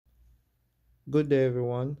Good day,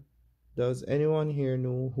 everyone. Does anyone here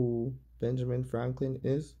know who Benjamin Franklin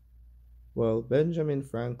is? Well, Benjamin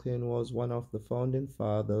Franklin was one of the founding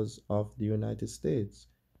fathers of the United States,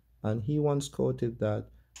 and he once quoted that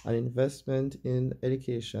an investment in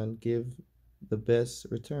education gives the best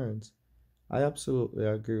returns. I absolutely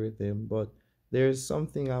agree with him, but there's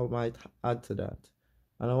something I might add to that.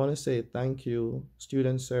 And I want to say thank you,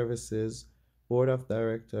 Student Services, Board of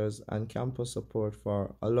Directors, and Campus Support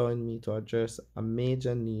for allowing me to address a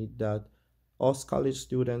major need that us college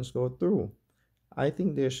students go through. I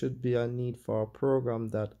think there should be a need for a program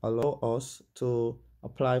that allow us to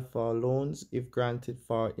apply for loans if granted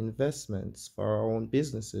for investments for our own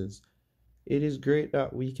businesses. It is great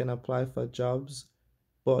that we can apply for jobs,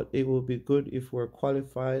 but it will be good if we're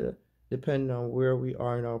qualified, depending on where we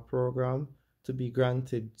are in our program, to be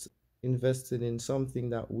granted invested in something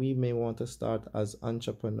that we may want to start as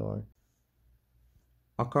entrepreneur.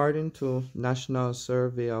 According to National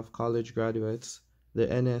Survey of College Graduates, the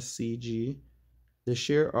NSCG, the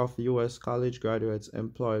share of US college graduates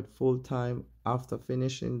employed full-time after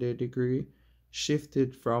finishing their degree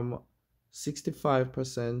shifted from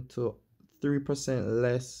 65% to 3%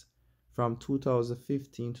 less from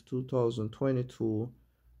 2015 to 2022.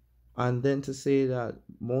 And then to say that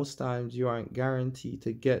most times you aren't guaranteed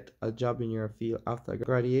to get a job in your field after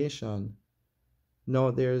graduation. No,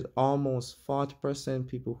 there's almost 40%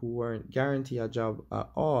 people who weren't guaranteed a job at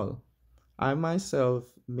all. I myself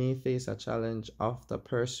may face a challenge after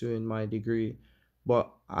pursuing my degree, but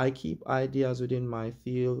I keep ideas within my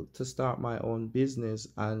field to start my own business,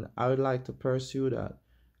 and I would like to pursue that.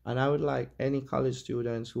 And I would like any college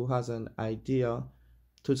students who has an idea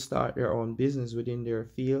to start their own business within their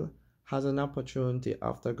field has an opportunity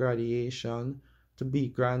after graduation to be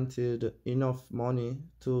granted enough money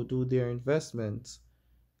to do their investments.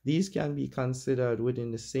 These can be considered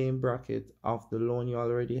within the same bracket of the loan you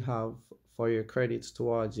already have for your credits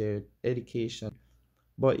towards your education,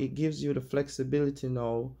 but it gives you the flexibility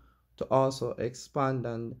now to also expand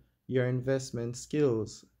on your investment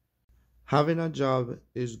skills. Having a job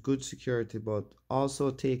is good security, but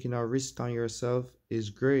also taking a risk on yourself is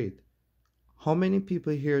great. How many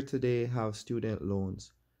people here today have student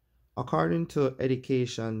loans? According to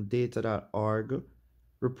educationdata.org,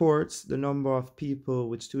 reports the number of people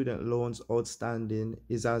with student loans outstanding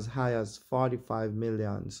is as high as 45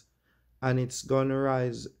 millions, and it's going to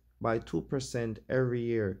rise by 2% every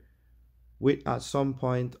year, with at some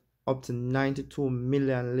point up to 92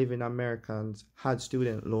 million living Americans had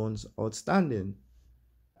student loans outstanding.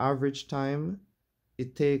 Average time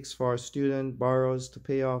it takes for student borrowers to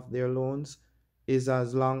pay off their loans is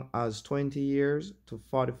as long as 20 years to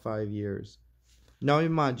 45 years. Now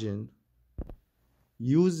imagine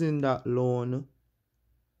using that loan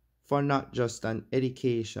for not just an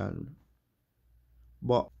education,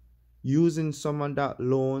 but using some of that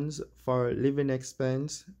loans for living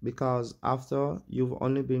expense, because after you've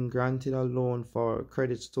only been granted a loan for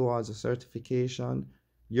credits towards a certification,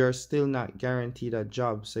 you're still not guaranteed a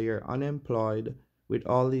job, so you're unemployed with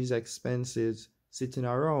all these expenses sitting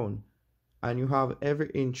around, and you have every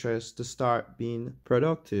interest to start being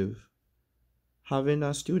productive. Having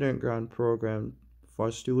a student grant program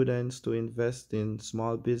for students to invest in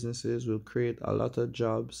small businesses will create a lot of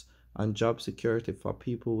jobs and job security for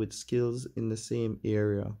people with skills in the same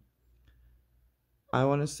area. I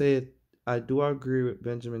want to say I do agree with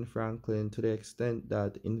Benjamin Franklin to the extent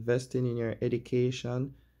that investing in your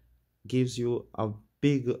education gives you a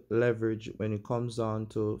big leverage when it comes down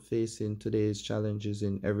to facing today's challenges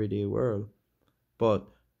in everyday world. But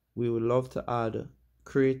we would love to add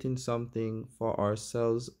creating something for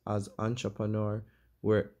ourselves as entrepreneur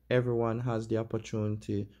where everyone has the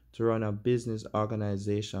opportunity to run a business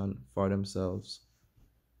organization for themselves.